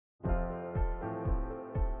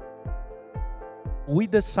we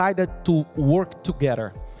decided to work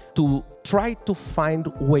together to try to find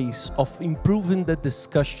ways of improving the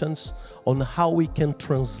discussions on how we can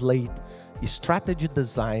translate strategy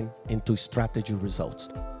design into strategy results.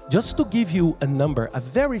 Just to give you a number, a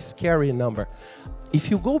very scary number, if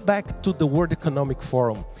you go back to the World Economic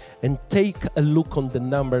Forum and take a look on the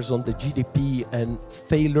numbers on the GDP and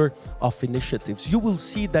failure of initiatives, you will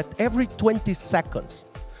see that every 20 seconds,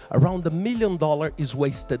 around $1 million is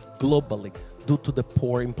wasted globally due to the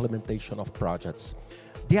poor implementation of projects.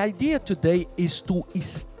 The idea today is to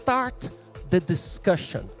start the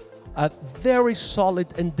discussion, very solid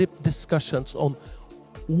and deep discussions on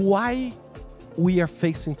why we are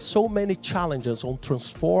facing so many challenges on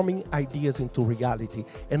transforming ideas into reality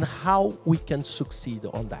and how we can succeed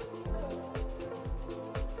on that.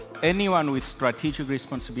 Anyone with strategic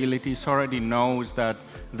responsibilities already knows that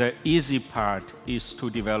the easy part is to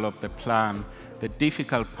develop the plan. The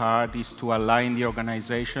difficult part is to align the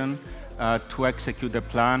organization to execute the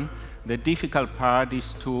plan. The difficult part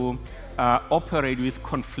is to operate with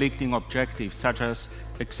conflicting objectives such as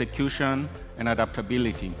execution and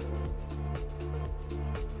adaptability.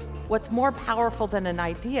 What's more powerful than an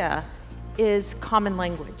idea is common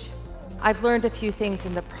language. I've learned a few things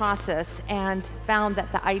in the process and found that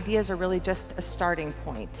the ideas are really just a starting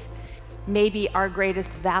point. Maybe our greatest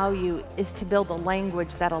value is to build a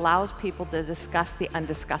language that allows people to discuss the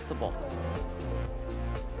undiscussable.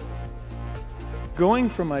 Going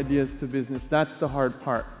from ideas to business, that's the hard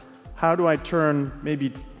part. How do I turn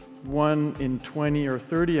maybe 1 in 20 or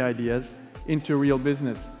 30 ideas into real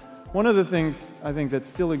business? One of the things I think that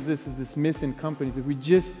still exists is this myth in companies that if we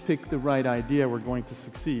just pick the right idea, we're going to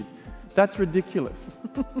succeed. That's ridiculous.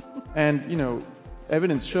 And, you know,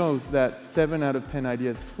 evidence shows that 7 out of 10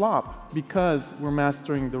 ideas flop because we're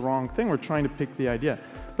mastering the wrong thing. We're trying to pick the idea.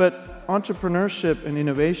 But entrepreneurship and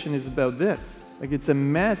innovation is about this. Like, it's a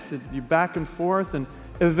mess. You back and forth, and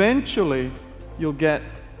eventually you'll get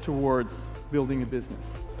towards building a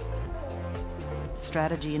business.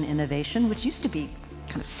 Strategy and innovation, which used to be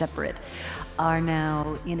kind of separate, are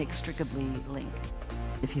now inextricably linked.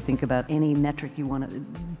 If you think about any metric you want to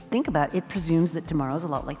think about, it presumes that tomorrow's a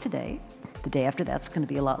lot like today. The day after that's going to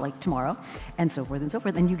be a lot like tomorrow, and so forth and so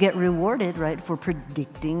forth. And you get rewarded, right, for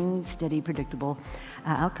predicting steady, predictable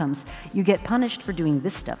outcomes. You get punished for doing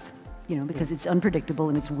this stuff, you know, because it's unpredictable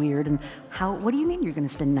and it's weird. And what do you mean you're going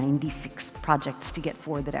to spend 96 projects to get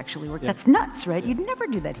 4 that actually work? Yeah. That's nuts, right? You'd never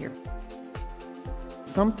do that here.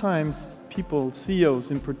 Sometimes people,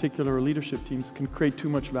 CEOs in particular, or leadership teams, can create too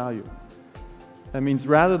much value. That means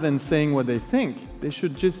rather than saying what they think, they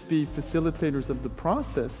should just be facilitators of the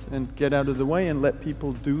process and get out of the way and let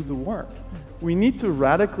people do the work. We need to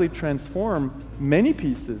radically transform many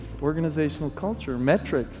pieces, organizational culture,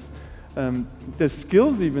 metrics, the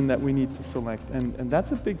skills even that we need to select, and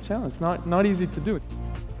that's a big challenge. It's not easy to do.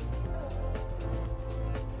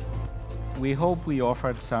 We hope we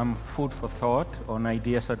offered some food for thought on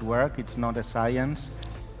ideas at work. It's not a science,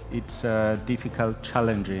 it's a difficult,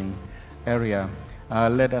 challenging area.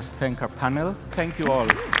 Let us thank our panel. Thank you all.